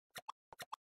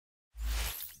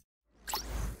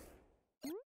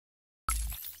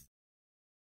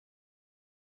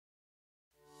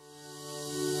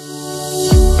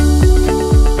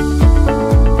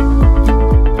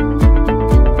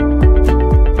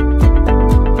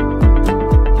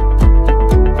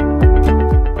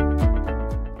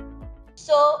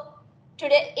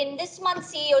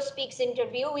Speaks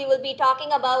interview, we will be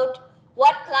talking about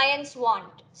what clients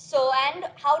want. So, and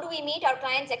how do we meet our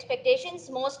clients' expectations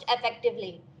most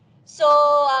effectively? So,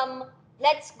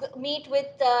 let's meet with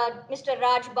Mr.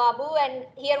 Raj Babu and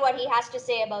hear what he has to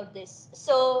say about this.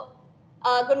 So,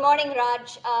 good morning,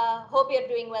 Raj. Hope you're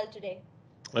doing well today.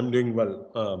 I'm doing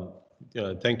well.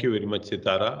 Thank you very much,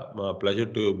 Sitara. Pleasure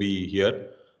to be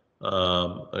here,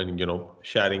 and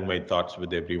sharing my thoughts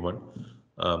with everyone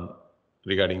um,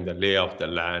 regarding the lay of the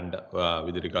land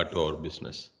with regard to our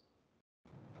business.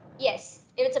 Yes,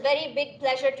 it's a very big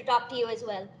pleasure to talk to you as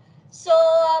well. So,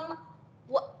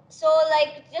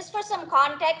 like, just for some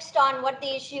context on what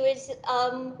the issue is,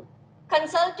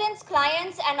 consultants,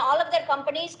 clients, and all of their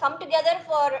companies come together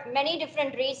for many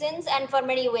different reasons and for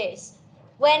many ways.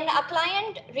 When a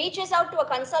client reaches out to a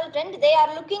consultant, they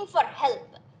are looking for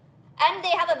help and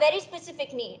they have a very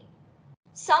specific need.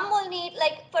 Some will need,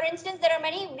 like, for instance, there are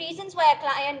many reasons why a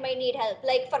client may need help,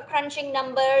 like for crunching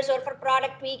numbers or for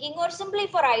product tweaking or simply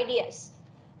for ideas,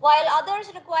 while others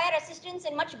require assistance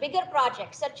in much bigger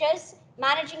projects such as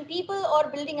managing people or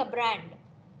building a brand.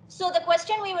 So the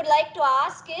question we would like to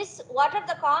ask is, what are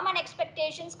the common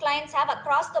expectations clients have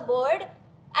across the board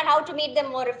and how to meet them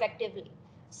more effectively?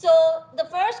 So the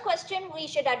first question we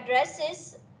should address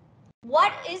is,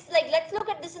 what is, like, let's look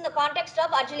at this in the context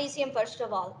of Agilisium first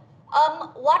of all.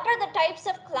 What are the types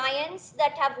of clients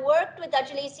that have worked with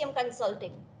Agilisium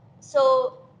Consulting?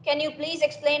 So can you please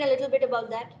explain a little bit about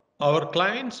that? Our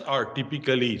clients are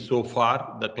typically, so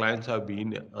far, the clients have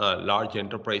been large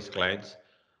enterprise clients.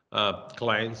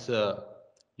 Clients,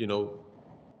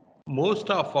 most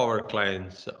of our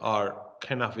clients are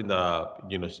kind of in the,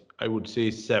 I would say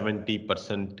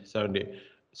 70%,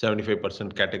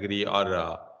 75% category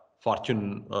or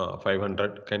Fortune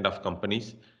 500 kind of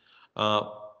companies. Uh,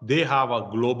 they have a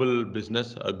global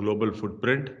business, a global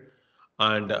footprint,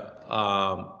 and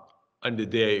and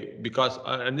they because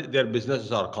and their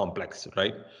businesses are complex,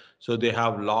 right? So they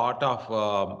have lot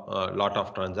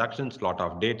of transactions, lot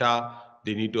of data.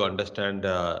 They need to understand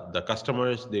the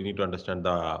customers. They need to understand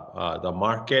the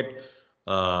market.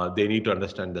 They need to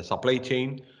understand the supply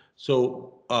chain.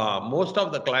 So most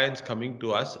of the clients coming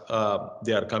to us,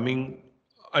 they are coming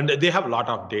and they have a lot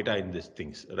of data in these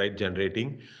things, right?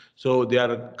 Generating. So they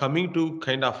are coming to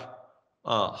kind of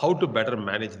how to better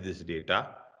manage this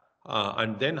data,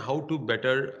 and then how to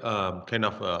better kind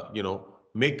of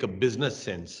make a business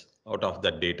sense out of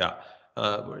that data.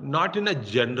 Not in a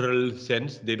general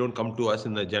sense. They don't come to us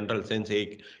in a general sense.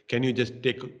 Hey, can you just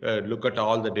take a look at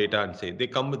all the data and say? They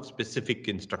come with specific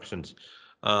instructions.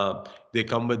 They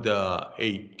come with,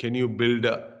 hey, can you build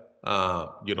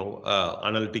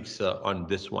analytics on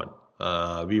this one?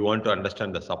 We want to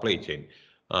understand the supply chain.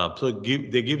 So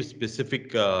they give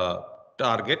specific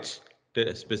targets,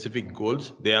 specific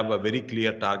goals. They have a very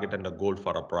clear target and a goal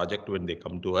for a project when they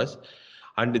come to us,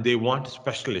 and they want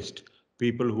specialists,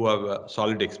 people who have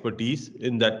solid expertise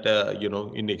in that,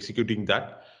 in executing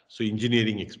that. So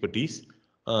engineering expertise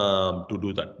to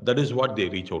do that. That is what they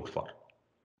reach out for.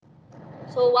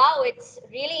 So, wow, it's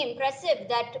really impressive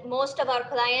that most of our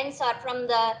clients are from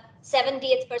the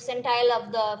 70th percentile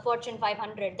of the Fortune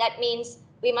 500. That means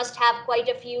we must have quite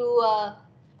a few,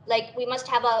 we must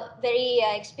have a very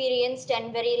experienced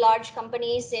and very large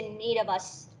companies in need of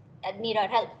us, that need our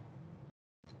help.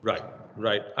 Right,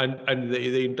 right. And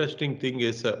the interesting thing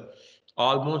is,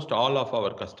 almost all of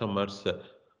our customers,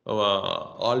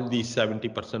 all these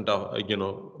 70% of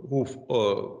who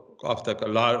of the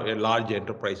large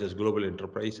enterprises, global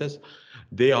enterprises,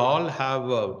 they all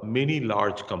have many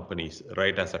large companies,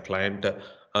 right? As a client,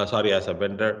 sorry, as a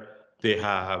vendor, they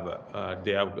have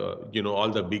all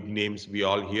the big names we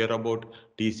all hear about: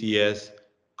 TCS,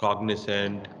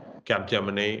 Cognizant,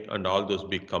 Capgemini, and all those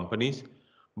big companies.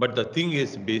 But the thing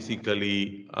is,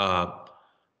 basically,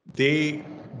 they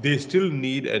they still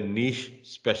need a niche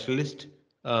specialist.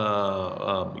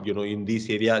 In this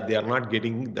area, they are not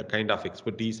getting the kind of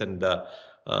expertise and the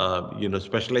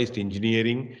specialized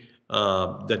engineering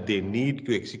that they need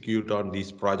to execute on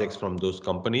these projects from those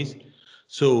companies.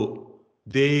 So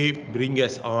they bring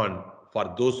us on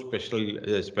for those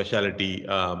specialty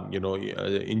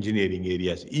engineering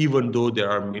areas, even though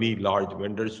there are many large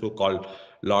vendors, so called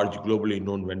large globally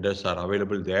known vendors are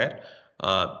available there.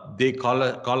 They call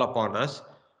upon us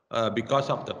because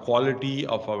of the quality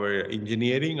of our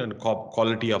engineering and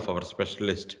quality of our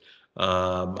specialist.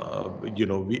 um, uh, you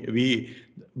know we,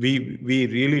 we we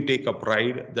really take a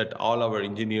pride that all our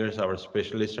engineers, our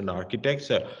specialists and architects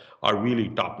are really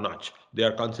top notch. They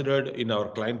are considered in our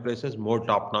client places more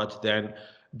top notch than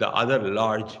the other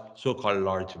large, so-called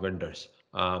large vendors.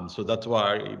 So that's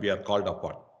why we are called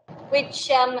upon. which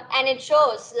and it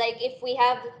shows, like, if we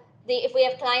have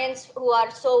clients who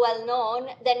are so well known,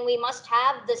 then we must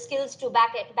have the skills to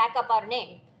back up our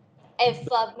name. If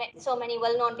so many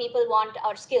well known people want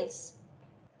our skills.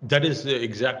 That is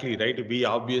exactly right. We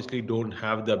obviously don't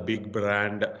have the big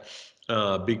brand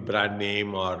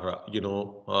name, or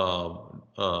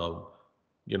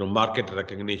market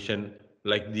recognition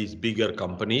like these bigger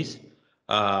companies.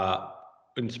 Uh,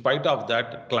 in spite of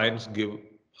that, clients give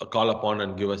a call upon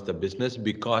and give us the business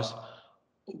because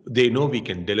they know we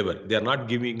can deliver. They are not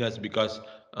giving us because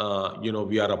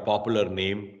we are a popular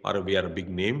name or we are a big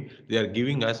name. They are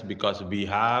giving us because we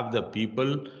have the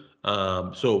people.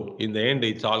 So in the end,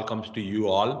 it all comes to you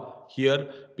all here,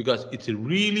 because it's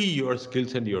really your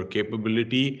skills and your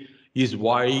capability is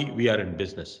why we are in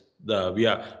business.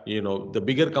 The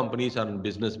bigger companies are in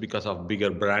business because of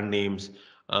bigger brand names,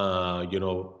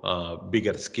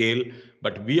 bigger scale.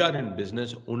 But we are in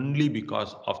business only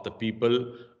because of the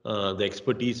people, the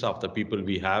expertise of the people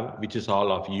we have, which is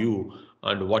all of you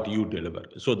and what you deliver.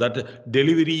 So that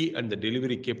delivery and the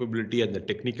delivery capability and the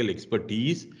technical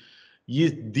expertise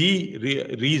is the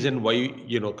reason why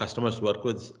customers work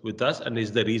with us, and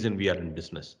is the reason we are in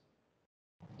business.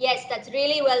 Yes, that's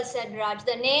really well said, Raj.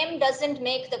 The name doesn't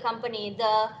make the company.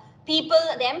 The people,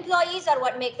 the employees are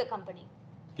what make the company.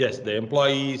 Yes, the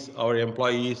employees,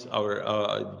 the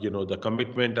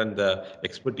commitment and the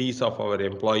expertise of our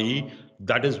employee,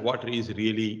 that is what is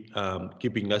really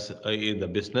keeping us in the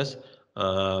business.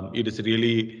 It is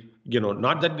really,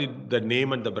 not that the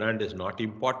name and the brand is not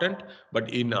important, but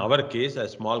in our case, a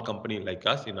small company like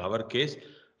us, in our case,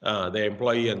 the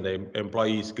employee and the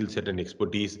employee skill set and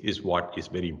expertise is what is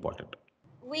very important.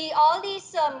 We all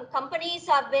these companies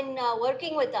have been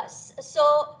working with us.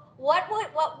 So what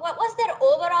was their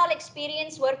overall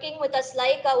experience working with us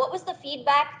like? What was the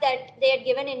feedback that they had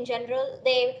given in general?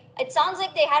 It sounds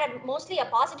like they had mostly a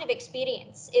positive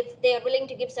experience if they are willing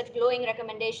to give such glowing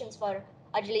recommendations for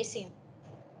Agilisium.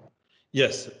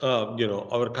 Yes,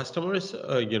 our customers,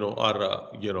 are,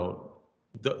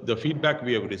 the feedback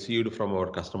we have received from our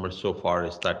customers so far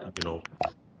is that,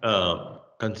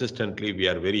 consistently we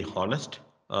are very honest,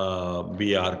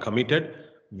 we are committed,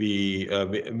 we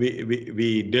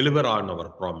deliver on our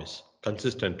promise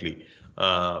consistently,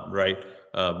 right?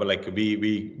 But like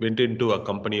we went into a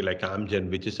company like Amgen,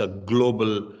 which is a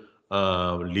global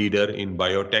leader in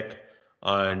biotech,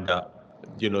 and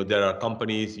there are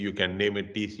companies, you can name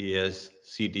it, TCS,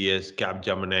 CTS,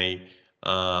 Capgemini,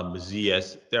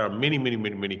 ZS. There are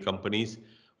many companies,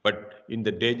 but in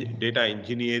the data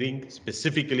engineering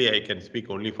specifically, I can speak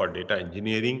only for data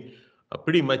engineering.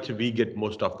 Pretty much we get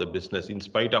most of the business in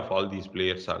spite of all these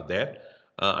players are there.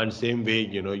 And same way,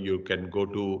 you can go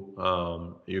to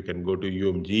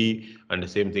UMG, and the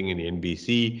same thing in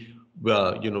NBC.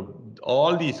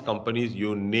 All these companies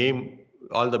you name,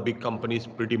 all the big companies,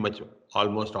 pretty much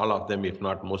almost all of them, if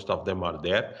not most of them, are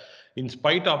there. In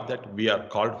spite of that, we are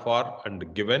called for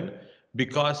and given,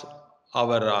 because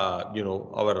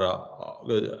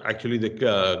actually the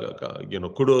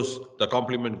kudos, the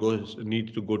compliment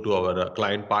needs to go to our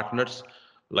client partners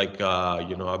like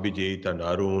Abhijit and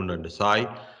Arun and Sai.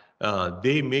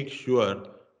 They make sure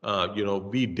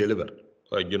we deliver,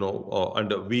 and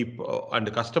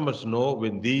the customers know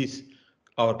when these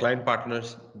our client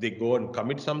partners, they go and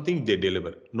commit something, they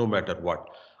deliver no matter what.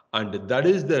 And that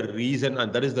is the reason,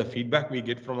 and that is the feedback we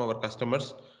get from our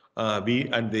customers.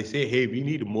 And they say, hey, we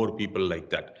need more people like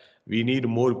that. We need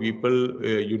more people,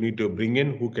 you need to bring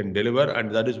in who can deliver.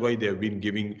 And that is why they have been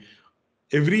giving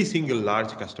every single large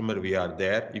customer we are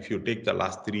there. If you take the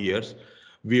last 3 years,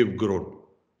 we have grown.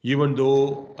 Even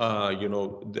though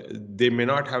they may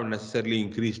not have necessarily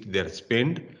increased their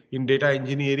spend in data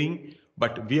engineering,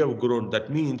 but we have grown.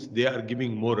 That means they are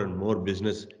giving more and more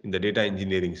business in the data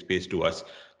engineering space to us.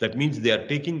 That means they are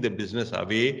taking the business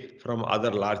away from other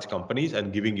large companies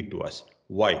and giving it to us.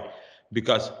 Why?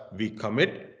 Because we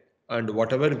commit, and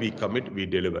whatever we commit, we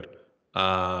deliver.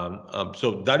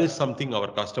 So that is something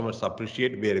our customers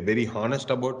appreciate. We are very honest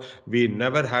about. We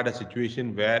never had a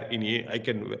situation where I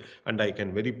can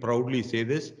very proudly say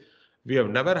this. We have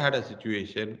never had a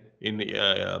situation in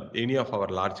any of our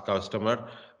large customer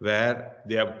where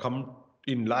they have come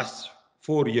in last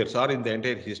 4 years or in the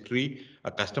entire history.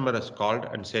 A customer has called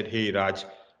and said, "Hey Raj,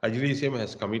 Agilisium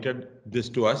has committed this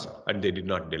to us," and they did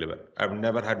not deliver. I've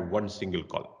never had one single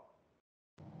call.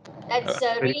 That's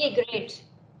Very- really great.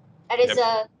 That is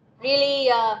Yep. really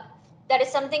that is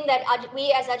something that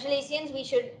we as Agilesians, we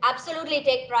should absolutely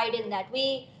take pride in. That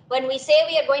when we say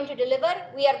we are going to deliver,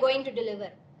 we are going to deliver.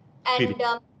 Period.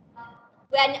 And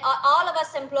when all of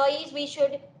us employees, we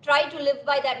should try to live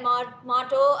by that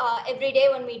motto every day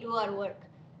when we do our work,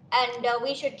 and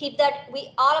we should keep that.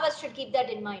 We all of us should keep that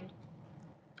in mind.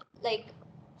 Like,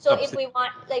 so if we Absolutely.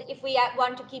 want, like, if we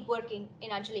want to keep working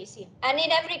in Agilisium and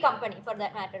in every company for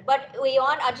that matter, but we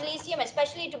want Agilisium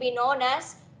especially to be known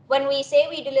as, when we say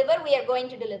we deliver, we are going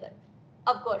to deliver.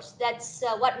 Of course, that's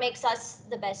what makes us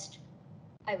the best,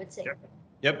 I would say.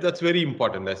 Yep, that's very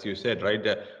important, as you said, right?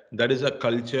 That is a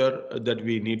culture that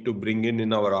we need to bring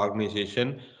in our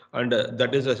organization, and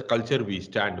that is a culture we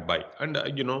stand by. And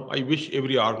I wish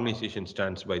every organization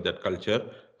stands by that culture.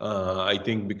 I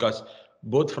think because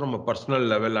both from a personal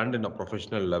level and in a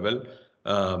professional level,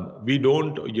 we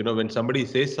don't, when somebody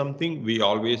says something, we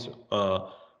always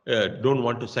don't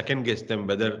want to second guess them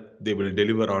whether they will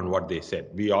deliver on what they said.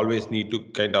 We always need to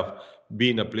kind of be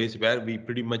in a place where we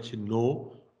pretty much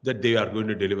know that they are going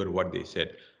to deliver what they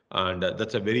said, and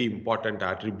that's a very important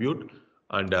attribute.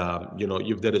 And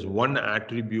if there is one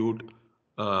attribute,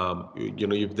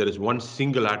 if there is one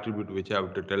single attribute which I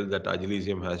have to tell that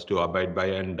Agilisium has to abide by,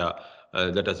 and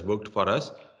that has worked for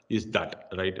us, is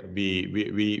that, right?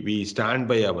 We stand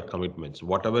by our commitments,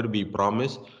 whatever we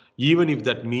promise, even if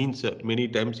that means many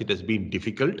times it has been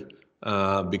difficult,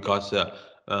 because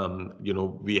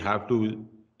we have to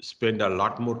spend a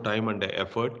lot more time and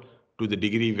effort, to the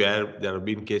degree where there have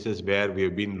been cases where we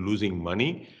have been losing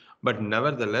money. But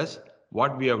nevertheless,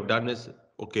 what we have done is,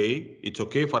 okay, it's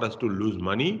okay for us to lose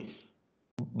money,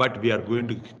 but we are going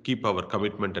to keep our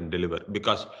commitment and deliver,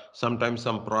 because sometimes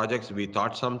some projects we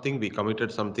thought something, we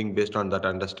committed something based on that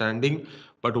understanding,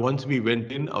 but once we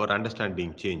went in, our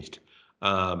understanding changed.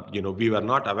 We were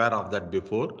not aware of that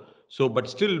before. So but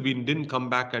still we didn't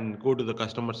come back and go to the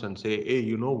customers and say, hey,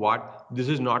 you know what, this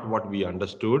is not what we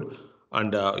understood,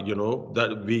 and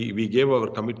that we gave our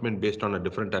commitment based on a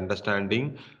different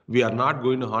understanding. We are not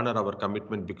going to honor our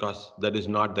commitment, because that is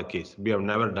not the case. We have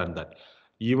never done that.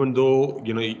 Even though,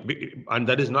 and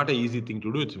that is not an easy thing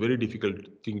to do, it's a very difficult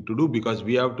thing to do, because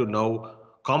we have to now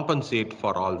compensate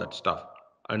for all that stuff.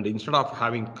 And instead of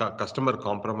having customer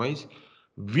compromise,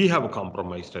 we have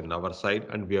compromised on our side,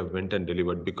 and we have went and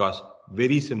delivered, because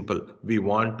very simple, we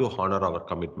want to honor our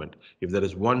commitment. If there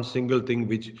is one single thing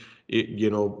which,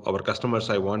 our customers,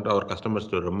 I want our customers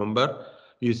to remember,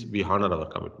 is we honor our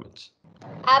commitments.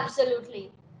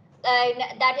 Absolutely.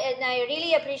 And I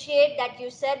really appreciate that you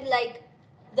said, like,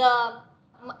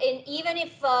 even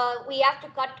if we have to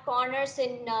cut corners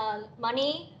in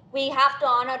money, we have to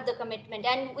honor the commitment.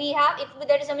 And we have, if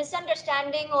there is a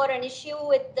misunderstanding or an issue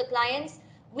with the clients,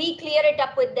 we clear it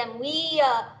up with them. We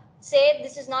say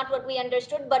this is not what we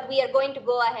understood, but we are going to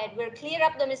go ahead. We'll clear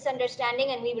up the misunderstanding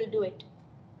and we will do it.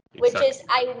 Which Exactly. is,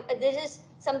 I this is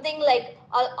something like,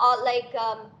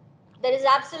 there is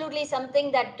absolutely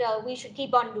something that we should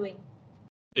keep on doing.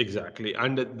 Exactly.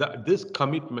 And this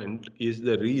commitment is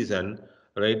the reason,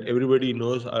 right? Everybody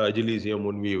knows Agilisium.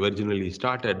 When we originally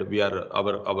started,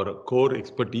 our core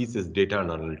expertise is data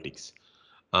analytics,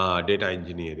 data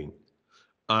engineering.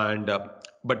 And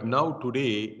but now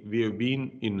today we have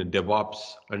been in DevOps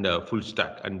and full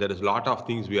stack, and there is a lot of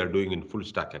things we are doing in full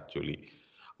stack actually.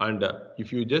 And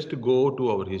if you just go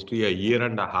to our history a year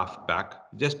and a half back,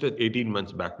 just 18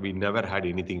 months back, we never had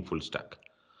anything full stack.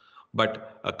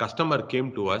 But a customer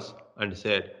came to us and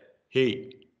said,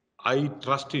 hey, I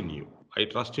trust in you. I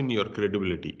trust in your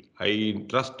credibility. I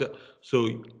trust.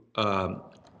 So,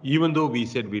 even though we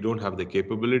said we don't have the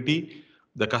capability,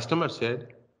 the customer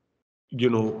said, you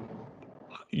know,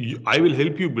 I will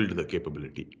help you build the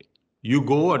capability. You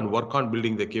go and work on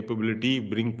building the capability,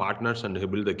 bring partners and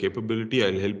build the capability.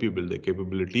 I'll help you build the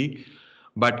capability.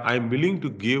 But I'm willing to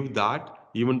give that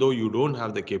even though you don't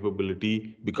have the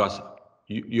capability, because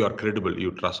you are credible,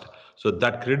 you trust. So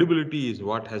that credibility is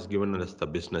what has given us the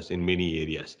business in many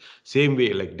areas. Same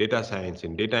way like data science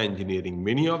and data engineering,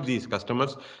 many of these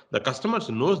customers, the customers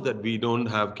knows that we don't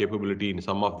have capability in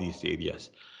some of these areas,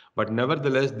 but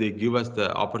nevertheless they give us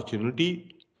the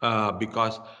opportunity,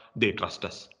 because they trust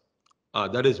us.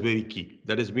 That is very key.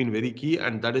 That has been very key,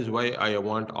 and that is why I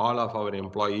want all of our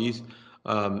employees,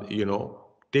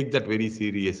 take that very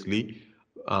seriously.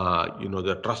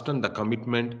 The trust and the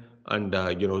commitment, and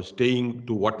staying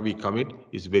to what we commit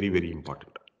is very, very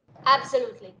important.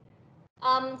 Absolutely.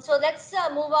 So let's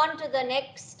move on to the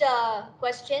next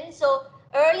question. So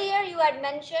earlier you had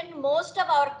mentioned most of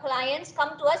our clients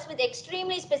come to us with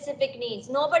extremely specific needs.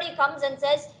 Nobody comes and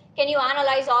says, "Can you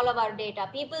analyze all of our data?"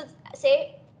 People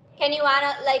say, "Can you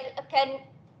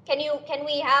can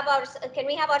we have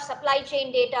our supply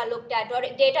chain data looked at, or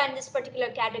data in this particular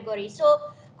category?" So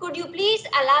could you please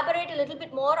elaborate a little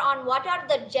bit more on what are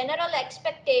the general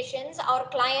expectations our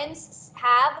clients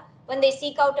have when they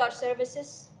seek out our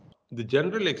services? The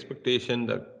general expectation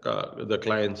that the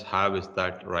clients have is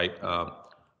that, right,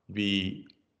 we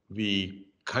we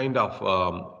kind of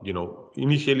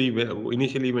initially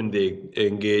when they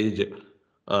engage,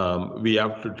 we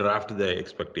have to draft the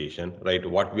expectation, right,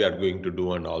 what we are going to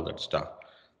do and all that stuff.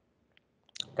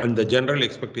 And the general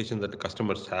expectation that the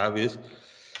customers have is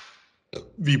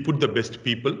we put the best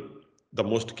people, the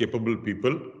most capable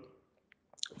people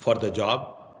for the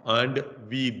job, and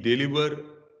we deliver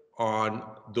on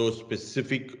those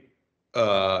specific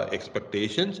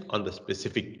expectations on the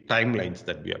specific timelines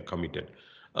that we are committed.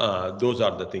 Those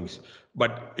are the things,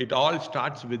 but it all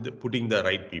starts with putting the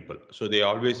right people. So they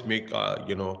always make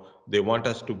they want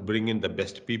us to bring in the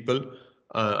best people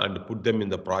and put them in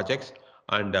the projects,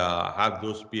 and have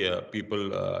those people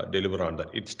deliver on that.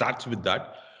 It starts with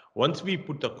that. Once we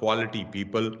put the quality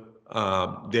people,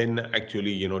 then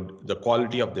actually, the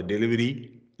quality of the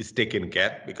delivery is taken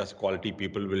care, because quality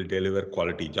people will deliver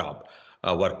quality job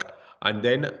work, and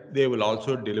then they will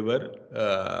also deliver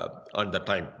on the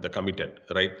time, the committed,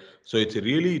 right? So it's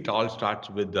really, it all starts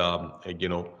with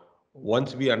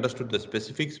once we understood the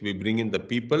specifics, we bring in the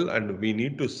people, and we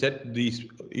need to set the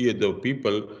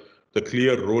people the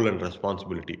clear role and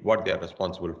responsibility, what they are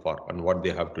responsible for and what they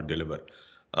have to deliver.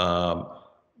 um,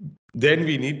 then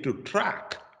we need to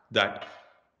track that,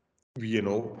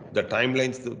 the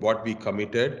timelines, what we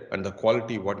committed, and the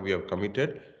quality what we have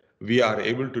committed, we are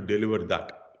able to deliver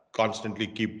that, constantly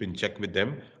keep in check with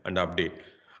them and update.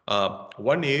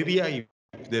 One area,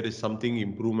 if there is something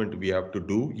improvement we have to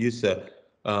do, is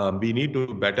we need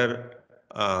to better,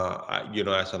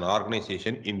 as an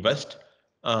organization, invest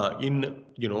in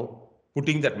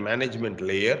putting that management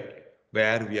layer,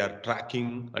 where we are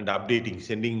tracking and updating,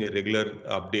 sending regular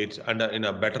updates, and in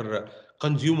a better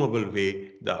consumable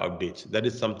way the updates. That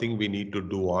is something we need to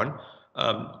do on.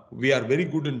 We are very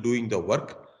good in doing the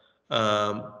work.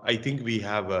 I think we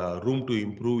have room to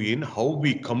improve in how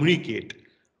we communicate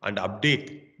and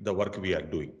update the work we are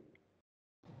doing.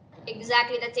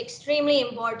 Exactly, that's extremely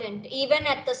important. Even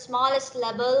at the smallest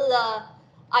level,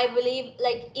 I believe,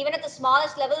 like even at the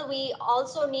smallest level,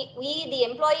 the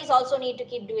employees also need to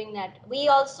keep doing that. We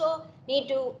also need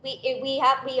to,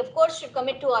 we of course should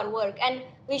commit to our work, and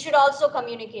we should also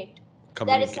communicate. That is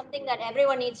Communicate. something that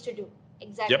everyone needs to do.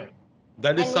 Exactly. Yep.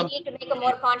 That is And we something need to make a we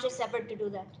more conscious effort to do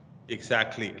that.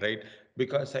 Exactly, right?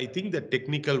 Because I think the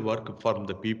technical work from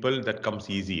the people that comes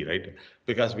easy, right?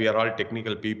 Because we are all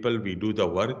technical people, we do the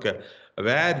work.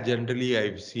 Where generally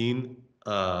I've seen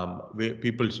where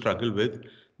people struggle with,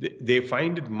 they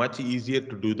find it much easier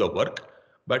to do the work.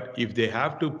 But if they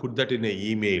have to put that in an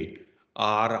email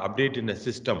or update in a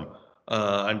system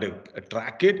and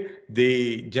track it,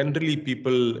 they generally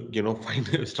people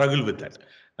find struggle with that.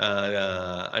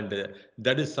 And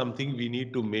that is something we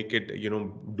need to make it,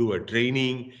 do a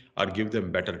training or give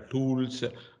them better tools,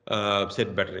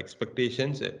 set better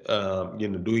expectations,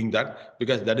 doing that,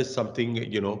 because that is something,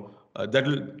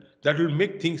 that will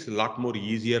make things a lot more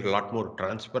easier, a lot more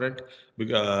transparent.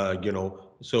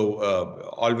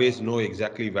 So always know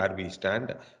exactly where we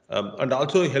stand, and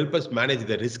also help us manage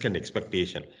the risk and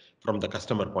expectation from the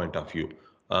customer point of view.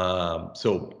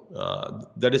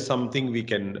 That is something we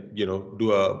can,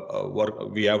 do a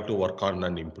work. We have to work on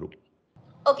and improve.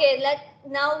 Okay,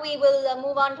 now we will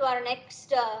move on to our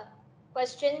next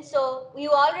question. So you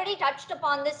already touched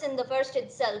upon this in the first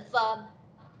itself,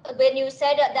 when you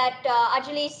said that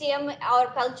Agilisium,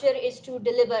 our culture is to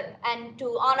deliver and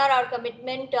to honor our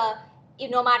commitment,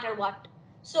 no matter what.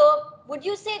 So would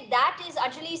you say that is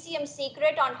Agilisium's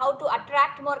secret on how to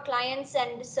attract more clients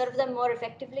and serve them more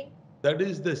effectively? That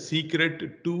is the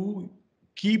secret to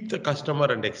keep the customer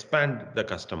and expand the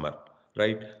customer,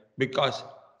 right? Because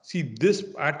see, this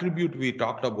attribute we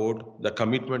talked about, the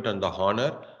commitment and the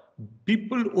honor,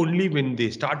 people only when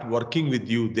they start working with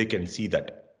you, they can see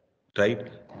that, right?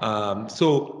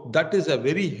 So that is a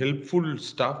very helpful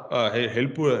stuff,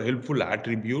 helpful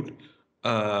attribute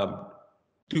um,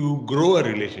 to grow a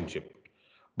relationship.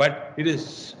 But it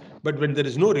is, but when there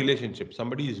is no relationship,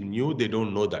 somebody is new, they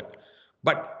don't know that.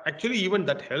 But actually, even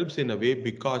that helps in a way,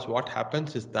 because what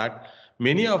happens is that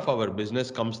many of our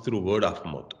business comes through word of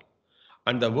mouth,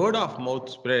 and the word of mouth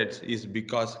spreads is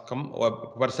because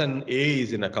person A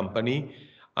is in a company,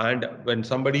 and when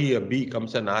somebody B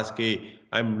comes and asks, hey,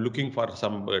 I'm looking for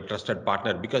some trusted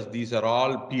partner, because these are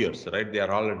all peers, right? They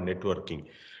are all networking.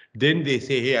 Then they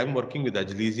say, hey, I'm working with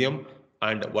Agilisium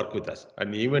and work with us.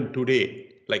 And even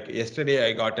today, like yesterday,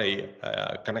 I got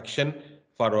a connection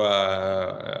for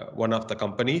one of the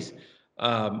companies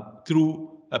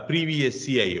through a previous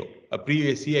CIO. A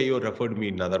previous CIO referred me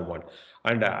another one.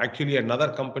 And actually,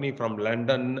 another company from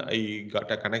London, I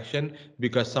got a connection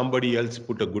because somebody else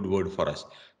put a good word for us.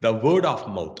 The word of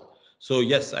mouth. So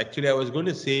yes, actually, I was going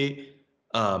to say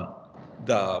um,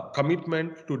 the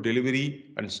commitment to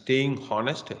delivery and staying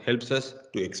honest helps us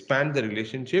to expand the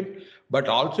relationship, but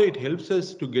also it helps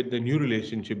us to get the new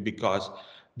relationship because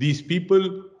these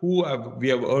people who have we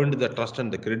have earned the trust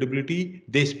and the credibility,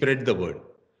 they spread the word.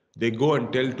 They go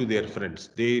and tell to their friends,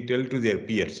 they tell to their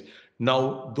peers.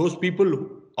 Now those people,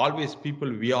 always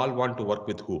people, we all want to work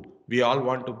with who, we all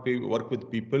want to work with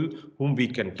people whom we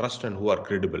can trust and who are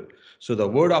credible. So the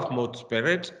word of mouth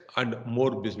spreads and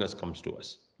more business comes to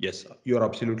us. Yes, you are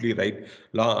absolutely right.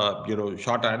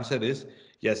 Short answer is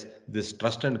yes, this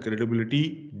trust and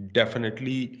credibility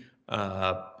definitely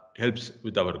helps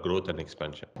with our growth and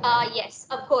expansion. Yes,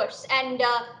 of course. And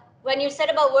when you said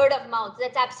about word of mouth,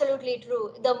 that's absolutely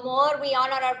true. The more we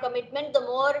honor our commitment, the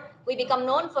more we become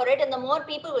known for it, and the more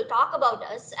people will talk about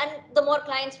us, and the more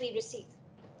clients we receive.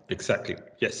 Exactly.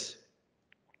 Yes.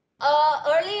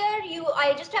 Earlier,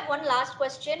 I just have one last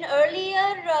question.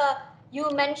 Earlier, you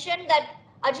mentioned that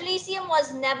Agilisium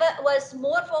was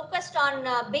more focused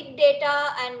on big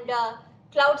data and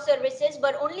cloud services,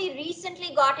 but only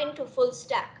recently got into full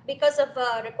stack because of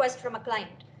a request from a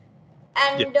client.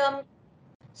 Yes. And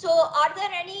so, are there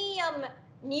any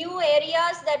new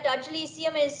areas that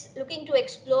Agilisium is looking to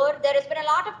explore? There has been a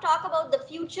lot of talk about the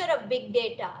future of big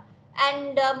data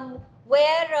and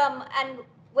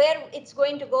where it's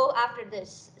going to go after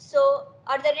this. So,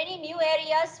 are there any new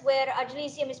areas where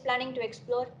Agilisium is planning to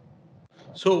explore?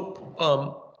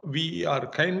 So we are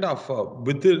kind of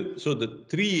within, so the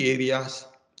three areas,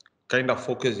 kind of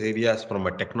focus areas from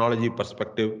a technology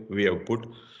perspective we have put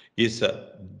is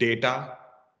data,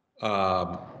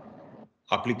 um,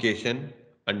 application,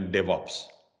 and DevOps,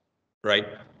 right?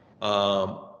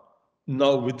 Um,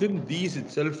 Now within these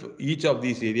itself, each of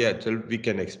these area itself, we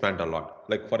can expand a lot.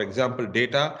 Like for example,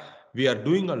 data, we are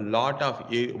doing a lot of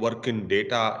work in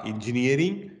data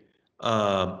engineering.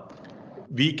 Um,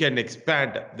 we can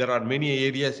expand. There are many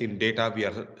areas in data. We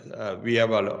have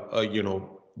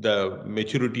the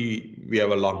maturity. We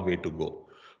have a long way to go.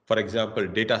 For example,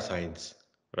 data science,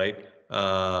 right?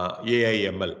 AI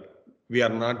ML. We are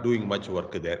not doing much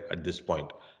work there at this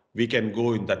point. We can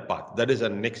go in that path. That is a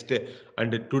next.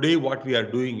 And today, what we are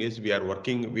doing is we are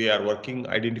working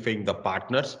identifying the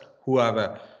partners who have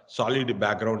a solid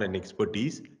background and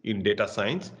expertise in data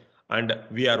science, and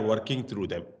we are working through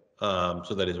them.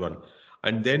 So that is one.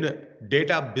 And then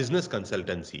data business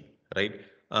consultancy, right?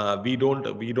 We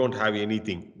don't have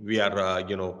anything. We are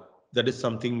that is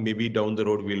something maybe down the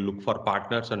road we'll look for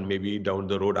partners, and maybe down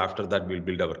the road after that we'll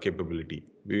build our capability.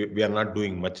 We are not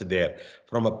doing much there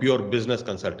from a pure business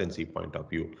consultancy point of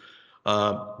view.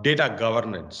 Data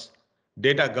governance.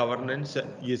 Data governance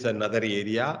is another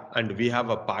area, and we have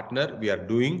a partner. We are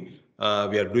doing a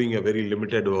very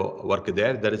limited work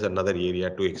there. There is another area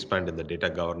to expand in the data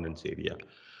governance area.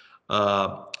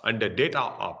 And the data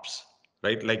ops,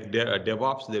 right? Like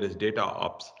DevOps, there is data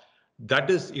ops.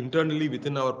 That is internally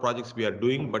within our projects we are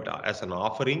doing, but as an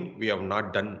offering, we have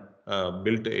not done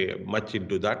built much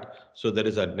into that. So there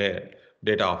is a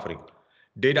data offering.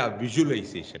 Data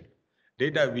visualization.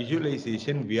 Data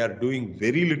visualization, we are doing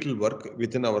very little work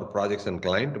within our projects and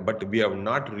client, but we have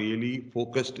not really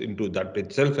focused into that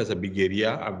itself as a big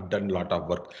area. I've done a lot of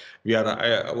work. We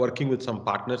are working with some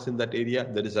partners in that area.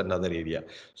 That is another area.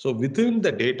 So within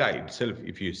the data itself,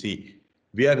 if you see,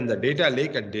 we are in the data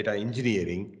lake and data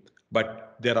engineering,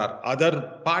 but there are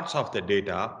other parts of the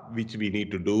data which we need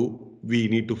to do. We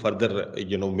need to further,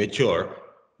 mature,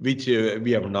 which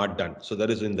we have not done. So that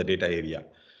is in the data area.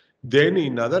 Then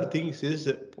in other things is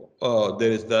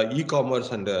there is the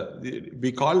e-commerce, and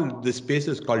we call the space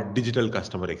is called digital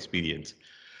customer experience.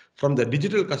 From the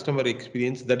digital customer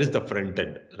experience, that is the front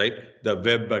end, right? The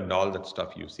web and all that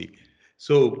stuff you see.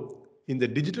 So in the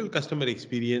digital customer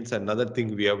experience, another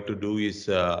thing we have to do is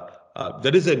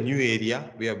there is a new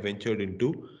area we have ventured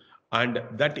into, and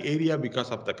that area because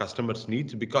of the customers'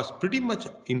 needs. Because pretty much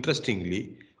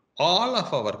interestingly, all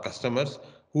of our customers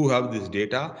who have this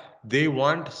data, they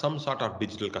want some sort of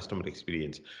digital customer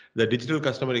experience. The digital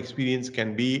customer experience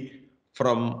can be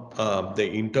from the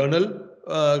internal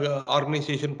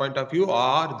organization point of view,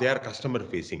 or their customer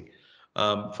facing.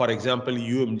 For example,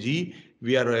 UMG,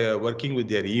 we are working with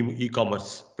their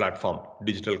e-commerce platform,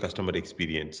 digital customer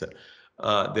experience.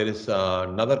 There is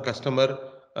another customer,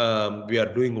 we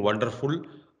are doing wonderful,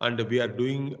 and we are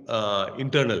doing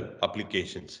internal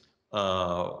applications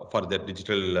for the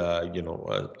digital,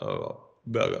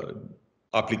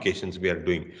 applications we are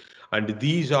doing. And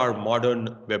these are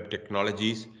modern web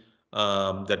technologies.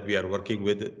 that we are working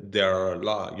with. There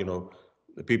are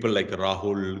people like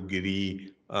Rahul,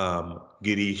 Giri,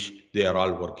 Girish. They are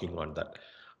all working on that.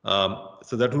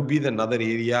 So that would be the another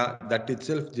area that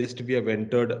itself just we have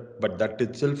entered, but that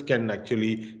itself can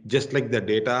actually, just like the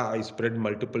data, I spread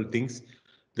multiple things.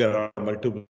 There are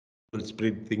multiple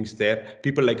spread things there.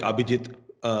 People like Abhijit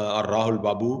or Rahul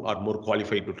Babu are more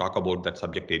qualified to talk about that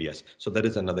subject areas. So that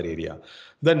is another area.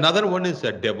 The another one is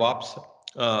DevOps,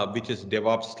 which is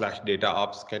DevOps slash data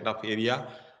ops kind of area.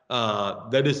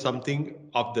 That is something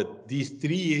of these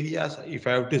three areas. If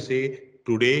I have to say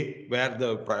today, where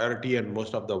the priority and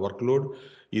most of the workload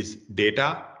is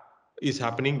data is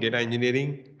happening, data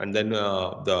engineering, and then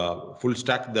the full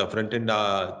stack, the front end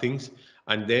things,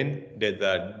 and then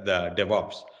the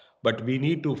DevOps. But we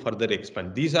need to further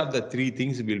expand. These are the three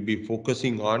things we'll be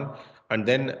focusing on, and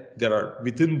then there are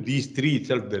within these three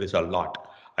itself there is a lot.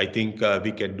 I think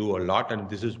we can do a lot, and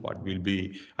this is what we'll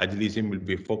be Agilisim will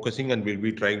be focusing and we'll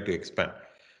be trying to expand.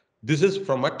 This is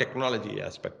from a technology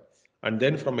aspect, and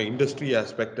then from an industry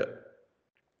aspect,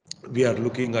 we are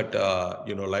looking at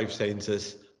life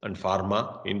sciences and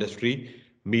pharma industry,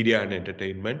 media and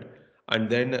entertainment, and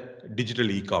then digital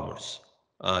e-commerce.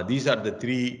 These are the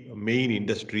three main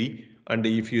industry. And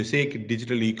if you say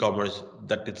digital e-commerce,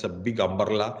 that it's a big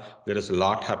umbrella. There is a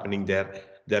lot happening there.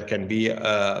 There can be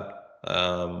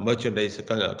merchandise,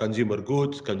 consumer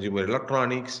goods, consumer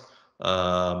electronics,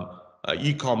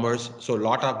 e-commerce. So a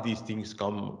lot of these things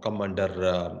come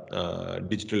under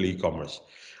digital e-commerce.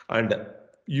 And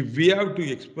if we have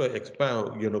to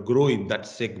expand, grow in that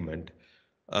segment,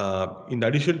 in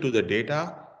addition to the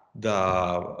data,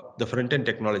 the front end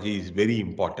technology is very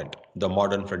important. The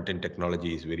modern front end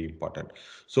technology is very important.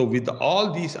 So with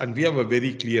all these, and we have a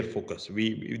very clear focus.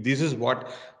 This is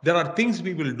what there are things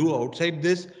we will do outside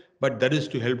this, but that is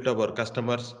to help our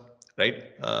customers,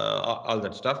 right? All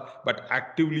that stuff. But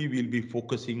actively, we'll be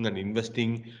focusing and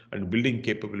investing and building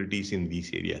capabilities in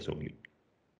these areas only.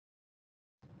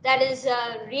 That is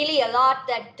really a lot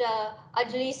that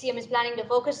Agilisium is planning to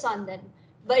focus on then.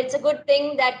 But it's a good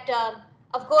thing that,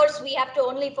 of course, we have to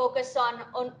only focus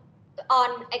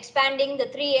on expanding the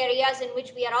three areas in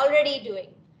which we are already doing.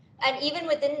 And even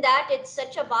within that, it's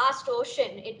such a vast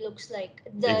ocean, it looks like.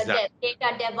 The Exactly.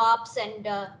 data DevOps and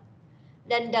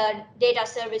then the data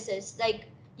services. Like,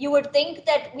 you would think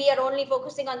that we are only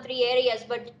focusing on three areas,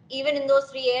 but even in those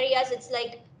three areas, it's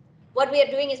like what we are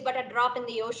doing is but a drop in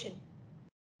the ocean.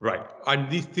 Right. And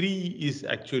these three is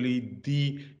actually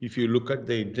if you look at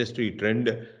the industry trend,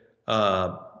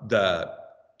 the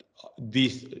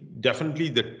these definitely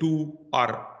the two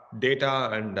are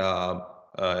data and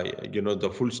the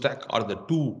full stack are the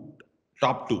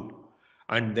top two.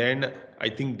 And then I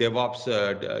think DevOps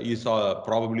is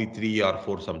probably three or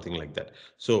four, something like that.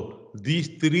 So these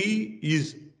three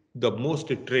is the most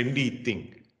trendy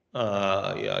thing,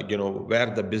 yeah, where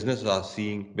the businesses are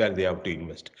seeing where they have to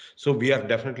invest. So we are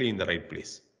definitely in the right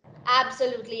place.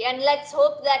 Absolutely, and let's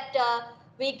hope that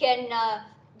we can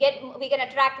we can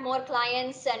attract more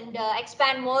clients and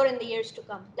expand more in the years to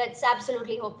come. Let's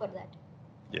absolutely hope for that.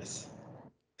 Yes.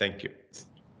 Thank you.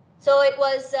 So it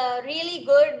was really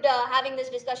good having this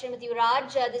discussion with you,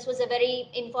 Raj. This was a very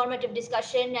informative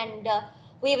discussion, and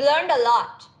we've learned a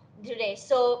lot today.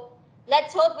 So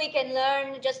let's hope we can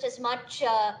learn just as much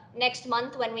next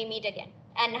month when we meet again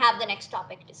and have the next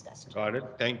topic discussed. Got it.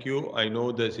 Thank you. I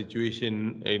know the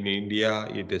situation in India,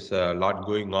 it is a lot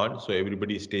going on, so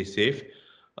everybody stay safe.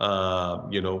 Uh,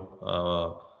 you know,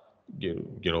 uh,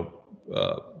 you know,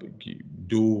 uh,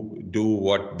 do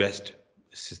what best,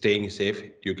 staying safe.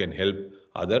 You can help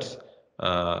others,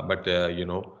 but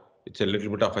it's a little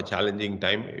bit of a challenging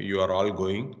time. You are all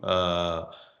going.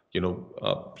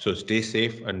 So stay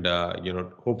safe, and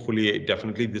hopefully,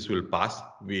 definitely this will pass.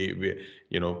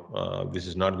 This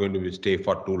is not going to be stay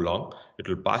for too long. It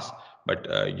will pass, but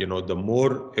the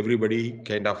more everybody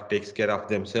kind of takes care of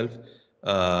themselves,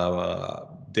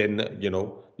 then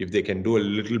if they can do a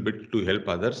little bit to help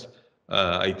others,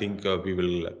 I think we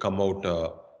will come out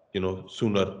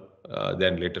sooner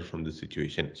than later from the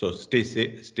situation. So stay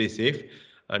safe,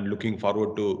 and looking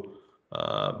forward to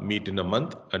meet in a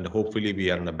month, and hopefully we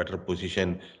are in a better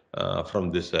position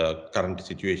from this current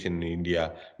situation in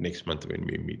India next month when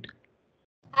we meet.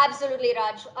 Absolutely,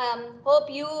 Raj. Hope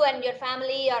you and your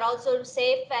family are also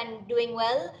safe and doing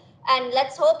well. And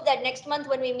let's hope that next month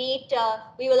when we meet,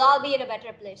 we will all be in a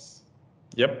better place.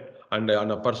 Yep. And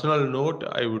on a personal note,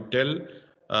 I would tell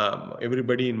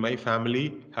everybody in my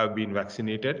family have been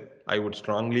vaccinated. I would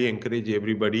strongly encourage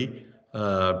everybody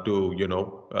to,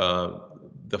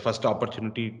 the first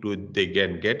opportunity to they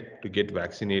can get to get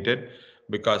vaccinated,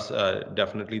 because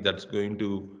definitely that's going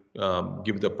to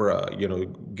give the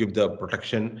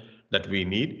protection that we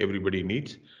need, everybody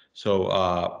needs. So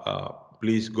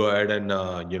please go ahead and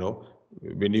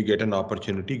when you get an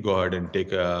opportunity, go ahead and take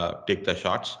the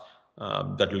shots.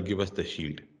 That will give us the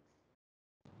shield.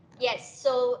 Yes,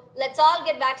 so let's all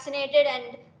get vaccinated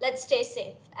and let's stay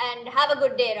safe. And have a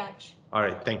good day, Raj. All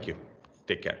right, thank you.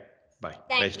 Take care. Bye.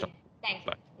 Thank Nice you. talk. Thank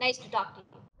you. Bye. Nice to talk to you.